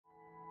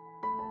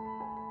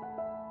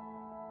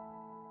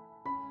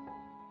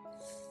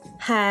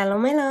Hello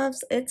my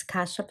loves, it's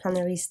Kasha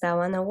Plannerista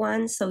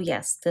 101. So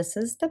yes, this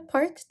is the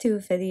part 2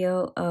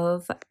 video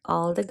of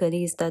all the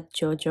goodies that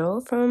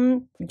Jojo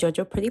from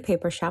Jojo Pretty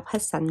Paper Shop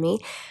has sent me.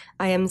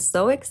 I am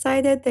so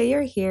excited that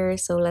you're here,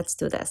 so let's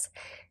do this.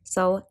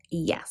 So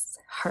yes,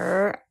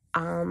 her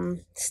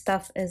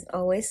stuff is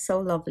always so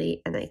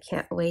lovely and I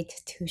can't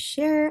wait to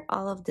share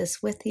all of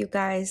this with you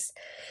guys.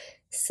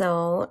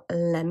 So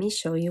let me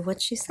show you what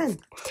she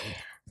sent.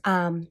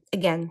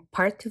 Again,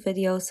 part 2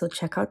 video, so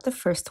check out the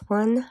first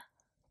one.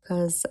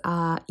 Because,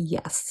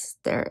 yes,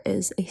 there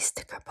is a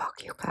sticker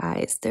book, you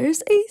guys.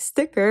 There's a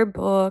sticker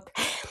book.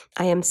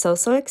 I am so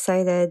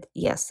excited.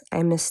 Yes,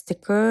 I'm a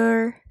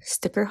sticker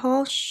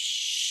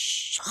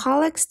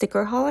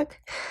holic.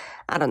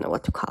 I don't know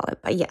what to call it,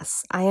 but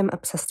yes, I am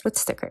obsessed with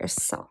stickers.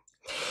 So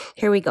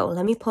here we go.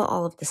 Let me pull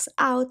all of this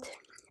out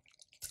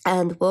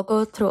and we'll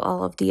go through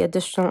all of the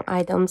additional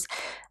items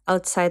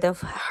outside of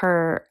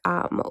her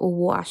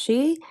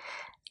washi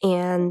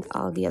and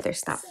all the other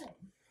stuff.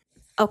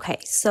 Okay,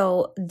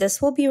 so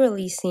this will be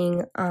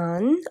releasing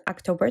on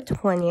October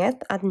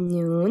 20th at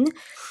noon,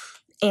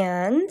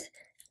 and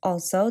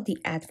also the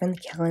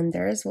advent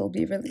calendars will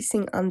be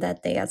releasing on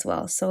that day as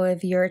well. So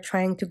if you're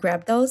trying to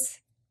grab those,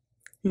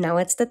 now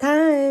it's the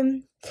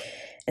time.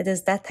 It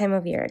is that time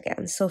of year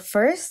again. So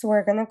first,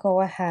 we're gonna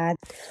go ahead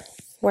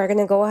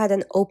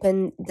and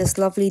open this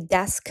lovely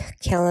desk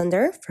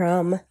calendar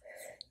from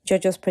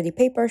Jojo's Pretty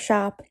Paper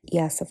Shop.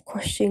 Yes, of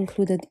course, she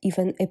included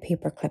even a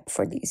paper clip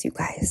for these, you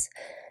guys.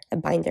 A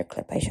binder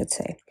clip, I should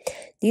say.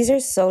 These are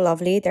so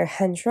lovely. They're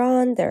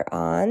hand-drawn. They're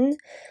on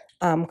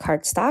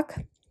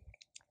cardstock.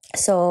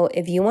 So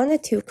if you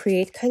wanted to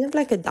create kind of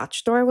like a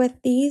Dutch door with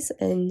these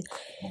in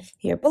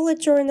your bullet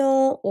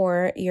journal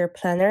or your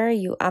planner,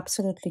 you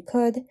absolutely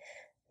could.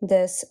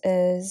 This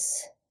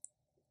is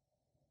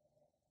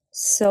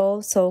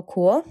so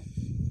cool.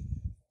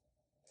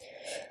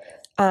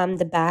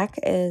 The back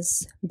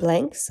is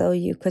blank, so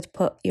you could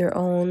put your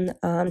own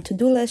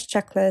to-do list,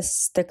 checklist,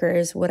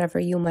 stickers, whatever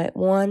you might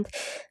want.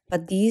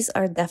 But these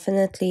are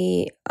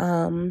definitely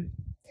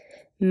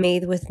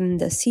made within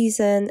the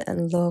season,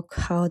 and look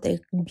how they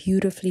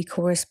beautifully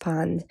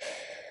correspond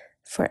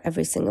for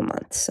every single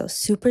month. So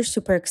super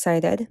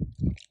excited.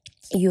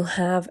 You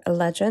have a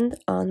legend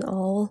on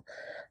all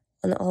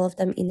of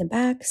them in the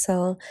back,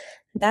 so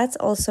that's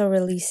also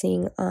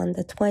releasing on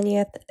the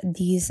 20th.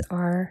 These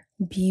are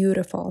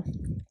beautiful.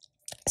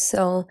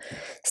 So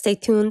stay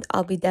tuned.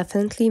 I'll be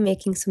definitely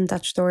making some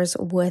Dutch doors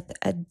with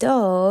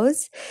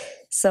those,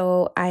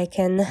 so I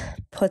can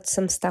put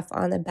some stuff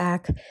on the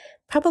back,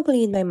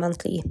 probably in my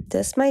monthly.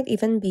 This might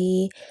even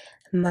be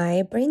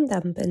my brain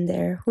dump in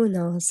there, who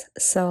knows.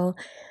 So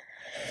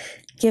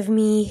give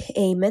me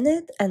a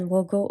minute and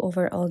we'll go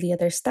over all the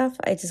other stuff.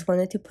 I just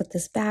wanted to put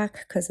this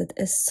back because it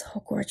is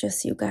so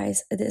gorgeous, you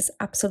guys. It is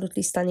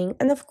absolutely stunning.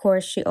 And of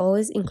course, she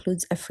always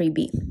includes a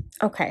freebie.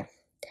 Okay.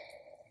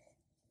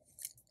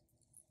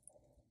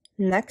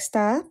 Next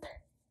up,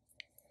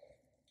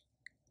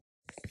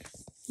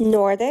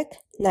 Nordic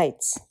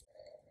Nights.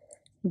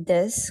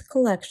 This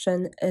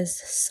collection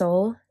is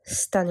so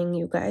stunning,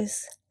 you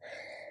guys.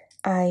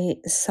 I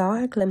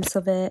saw a glimpse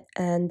of it,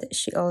 and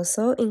she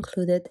also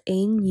included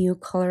a new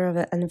color of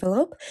an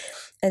envelope.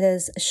 It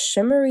is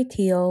shimmery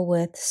teal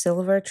with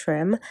silver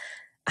trim.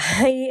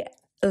 I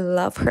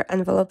love her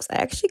envelopes. I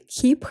actually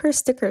keep her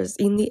stickers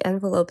in the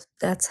envelope.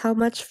 That's how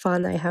much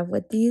fun I have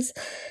with these.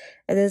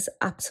 It is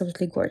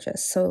absolutely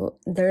gorgeous. So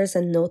there is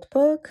a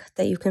notebook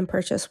that you can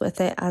purchase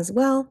with it as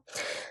well.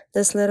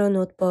 This little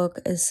notebook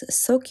is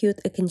so cute.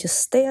 It can just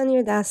stay on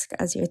your desk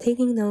as you're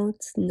taking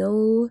notes.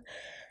 No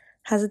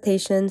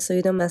hesitation, so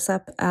you don't mess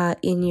up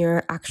in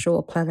your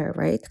actual planner,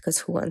 right? Because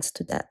who wants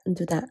to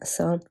do that?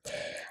 So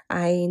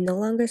I no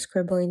longer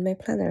scribble in my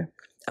planner.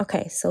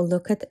 Okay, so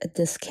look at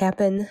this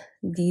cabin,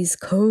 these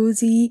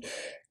cozy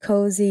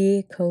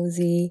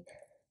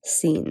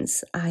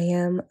scenes. I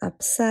am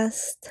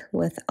obsessed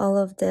with all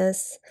of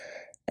this.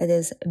 It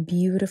is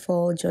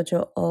beautiful.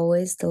 Jojo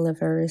always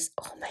delivers.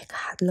 Oh my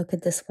god, look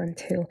at this one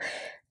too.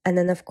 And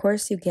then of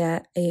course you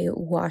get a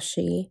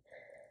washi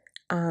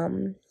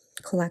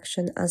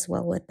collection as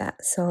well with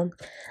that. So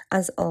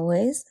as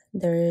always,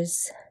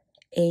 there's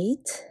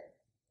 8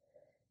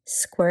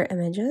 square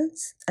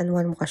images and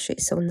 1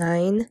 washi, so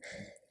 9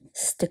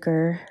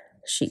 sticker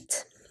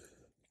sheets.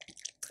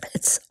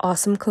 It's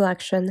awesome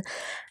collection.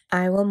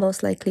 I will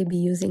most likely be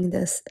using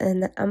this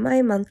in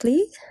my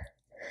monthly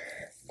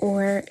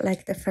or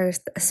like the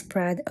first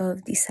spread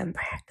of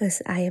December,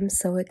 because I am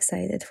so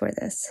excited for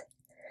this.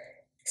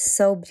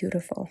 So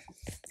beautiful.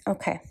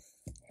 Okay.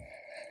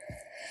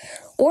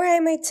 Or I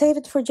might save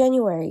it for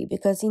January,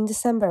 because in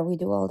December we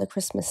do all the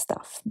Christmas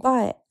stuff.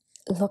 But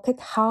look at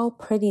how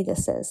pretty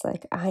this is.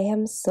 Like, I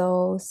am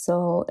so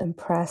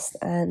impressed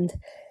and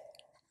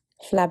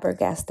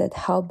flabbergasted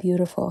how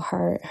beautiful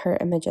her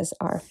images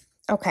are.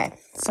 Okay,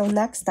 so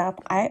next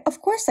up,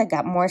 of course I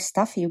got more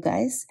stuff, you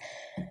guys.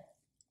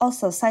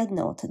 Also, side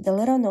note, the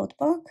little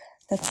notebook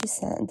that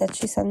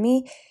she sent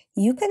me,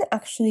 you can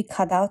actually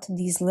cut out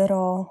these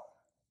little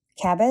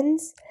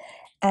cabins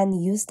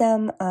and use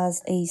them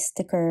as a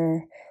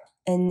sticker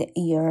in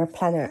your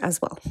planner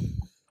as well.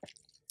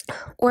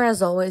 Or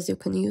as always, you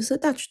can use a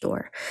Dutch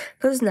door,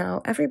 because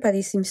now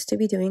everybody seems to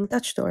be doing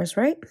Dutch doors,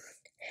 right?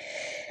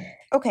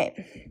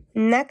 Okay,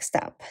 next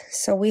up,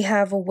 so we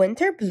have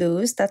Winter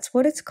Blues, that's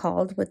what it's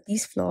called, with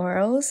these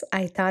florals.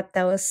 I thought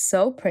that was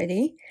so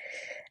pretty.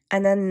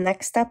 And then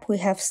next up we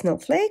have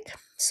Snowflake.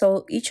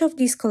 So each of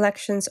these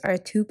collections are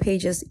 2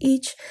 pages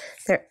each.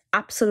 They're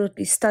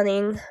absolutely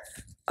stunning.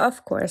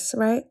 Of course,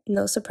 right?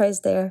 No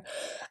surprise there.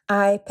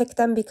 I picked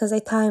them because I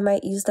thought I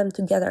might use them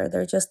together.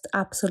 They're just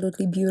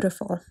absolutely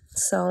beautiful.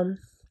 So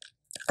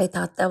I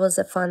thought that was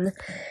a fun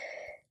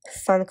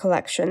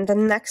collection. The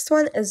next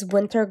one is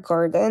Winter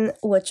Garden,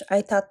 which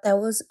I thought that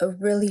was a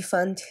really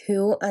fun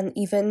too, and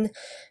even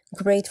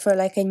great for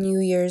like a New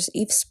Year's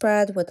Eve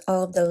spread with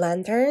all of the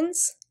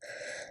lanterns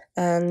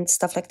and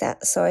stuff like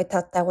that. So I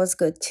thought that was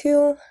good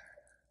too.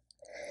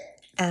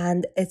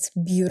 And it's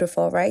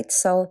beautiful, right?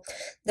 So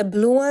the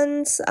blue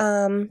ones,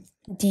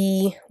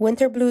 the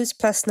Winter Blues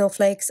plus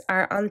Snowflakes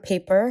are on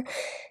paper.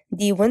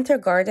 The Winter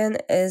Garden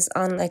is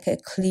on like a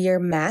clear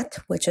mat,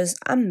 which is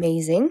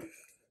amazing.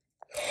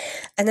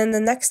 And then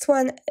the next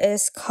one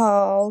is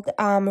called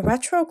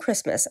Retro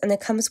Christmas, and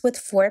it comes with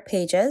 4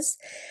 pages,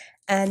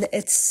 and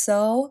it's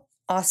so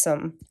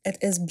awesome. It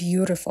is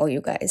beautiful,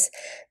 you guys.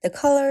 The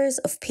colors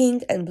of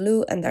pink and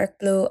blue and dark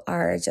blue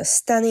are just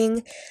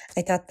stunning.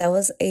 I thought that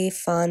was a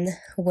fun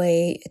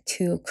way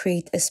to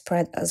create a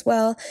spread as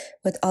well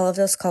with all of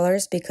those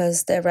colors,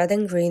 because the red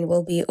and green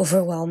will be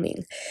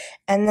overwhelming.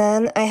 And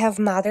then I have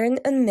Modern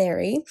and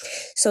Merry.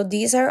 So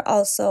these are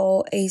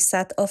also a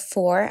set of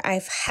 4.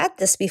 I've had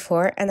this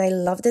before and I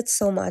loved it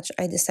so much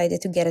I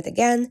decided to get it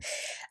again.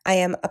 I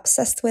am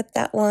obsessed with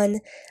that one.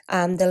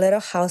 The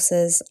little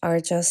houses are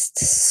just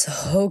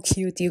so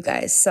cute, you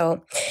guys.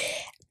 So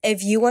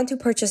if you want to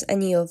purchase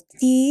any of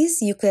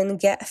these, you can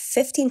get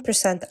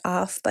 15%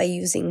 off by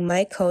using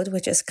my code,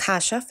 which is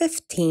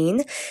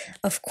Kasha15.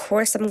 Of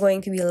course, I'm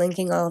going to be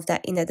linking all of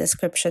that in the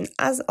description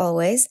as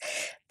always.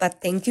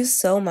 But thank you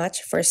so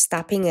much for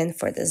stopping in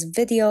for this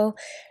video.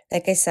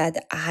 Like I said,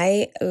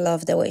 I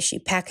love the way she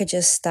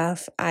packages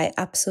stuff. I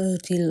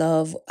absolutely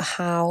love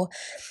how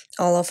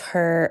all of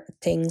her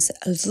things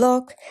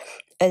look.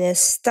 It is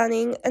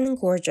stunning and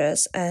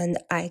gorgeous, and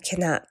I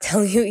cannot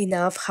tell you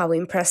enough how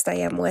impressed I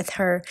am with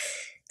her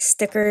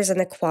stickers and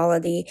the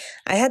quality.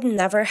 I had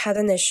never had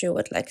an issue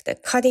with like the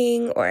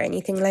cutting or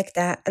anything like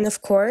that. And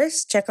of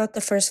course, check out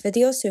the first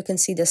video so you can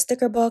see the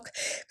sticker book,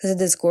 because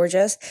it is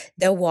gorgeous.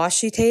 The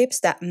washi tapes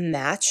that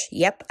match.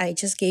 Yep, I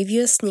just gave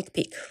you a sneak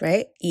peek,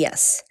 right?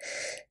 Yes.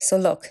 So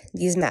look,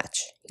 these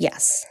match.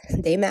 Yes,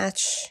 they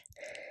match.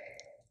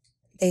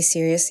 They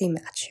seriously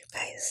match, you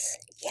guys.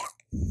 Yeah.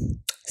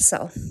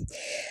 So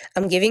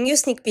I'm giving you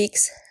sneak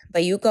peeks,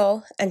 but you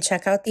go and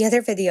check out the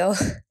other video.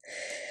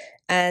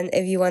 And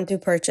if you want to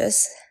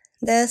purchase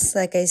this,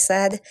 like I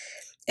said,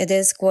 it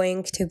is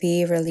going to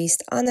be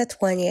released on the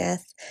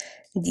 20th.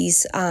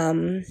 These,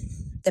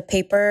 the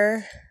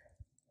paper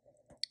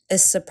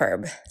is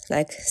superb.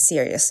 Like,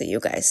 seriously, you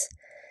guys.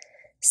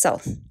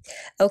 So,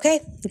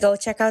 okay, go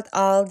check out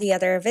all the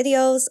other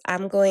videos.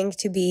 I'm going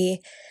to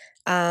be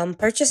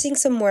purchasing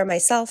some more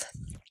myself.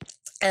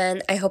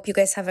 And I hope you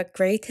guys have a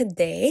great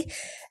day.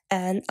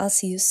 And I'll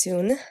see you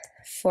soon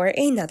for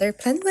another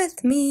plan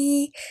with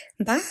me.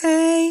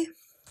 Bye!